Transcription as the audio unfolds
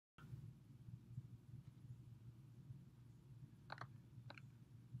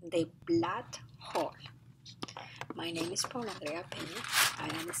The Black Hole. My name is Paula Andrea Peña. I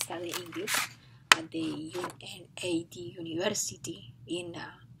am studying English at the UNAD University in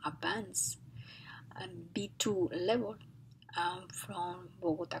advanced B2 level. I'm from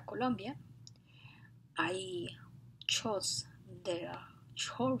Bogota, Colombia. I chose the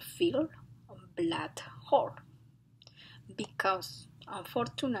short film Black Hole because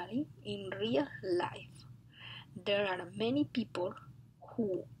unfortunately in real life there are many people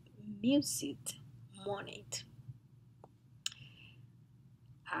who misuse money.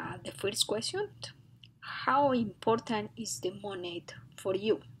 The first question: how important is the money for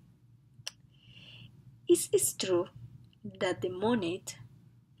you? It's true that the money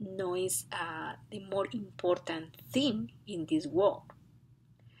no is the more important thing in this world,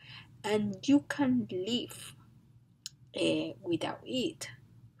 and you can live without it.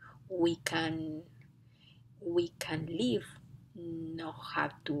 We can live not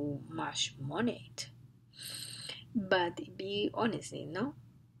have too much money, but be honest,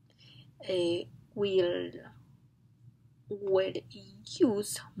 will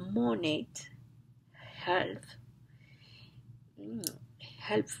use money help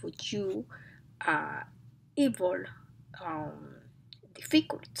you evolve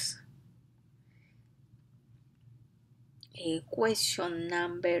difficulties. Question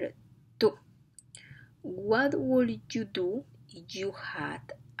number 2: what would you do if you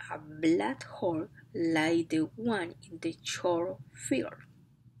had a black hole like the one in the short film?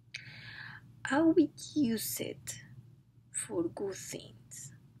 I would use it for good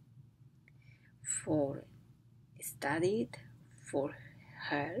things, for study, for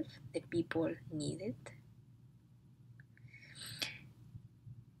help the people needed,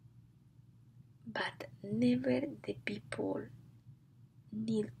 but never the people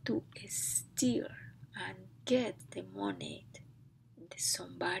need to steal and get the money that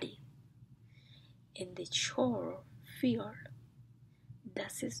somebody in the short field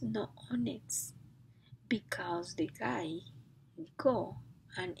that is not honest, because the guy go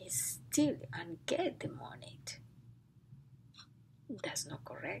and steal and get the money. That's not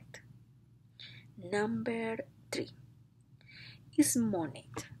correct. Number 3: is money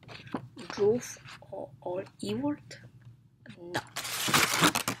truth or evil? No.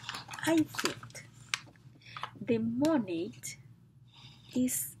 I think the money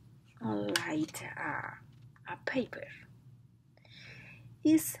is like a paper.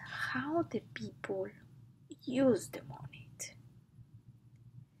 It's how the people use the money.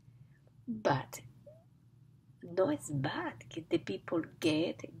 But no, it's bad if the people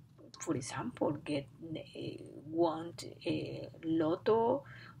get, for example, want a lotto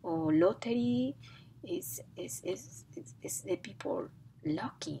or lottery. Is the people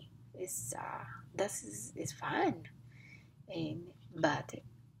lucky? It's fun, but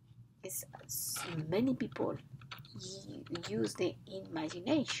it's many people use the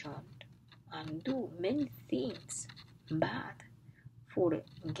imagination and do many things bad for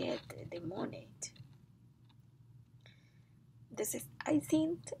get the money. This is, I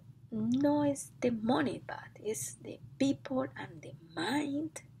think, no is the money bad, it's the people and the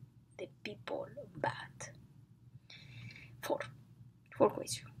mind the people bad. Four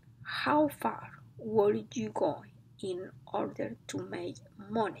question: how far were you going in order to make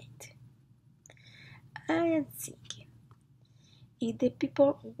money? I am thinking if the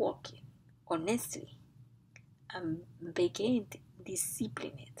people working honestly and being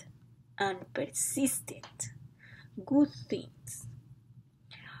disciplined and persistent, good things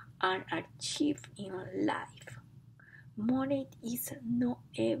are achieved in life. Money is not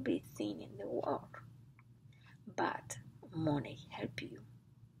everything in the world, but money help you.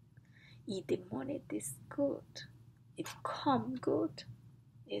 If the money is good, it come good,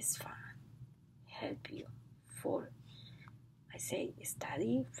 it's fine. Help you for, I say,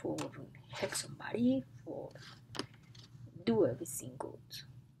 study, for help somebody, for do everything good.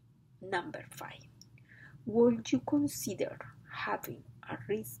 Number 5: would you consider having a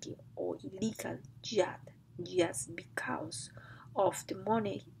risky or illegal job just because of the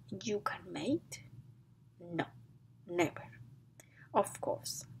money you can make? No, never. Of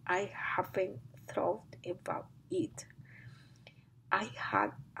course, I haven't thought about it. I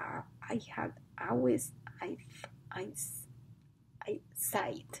had always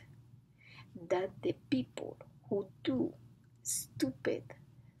said that the people who do stupid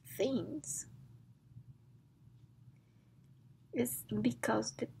things is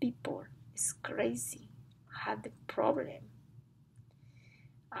because the people is crazy, had the problem.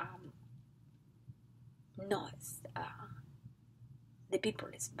 No, the people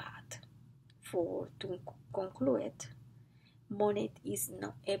is bad. For to conclude, Money is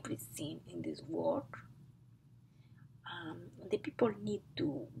not everything in this world. The people need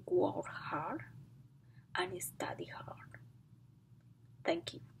to work hard and study hard.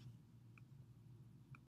 Thank you.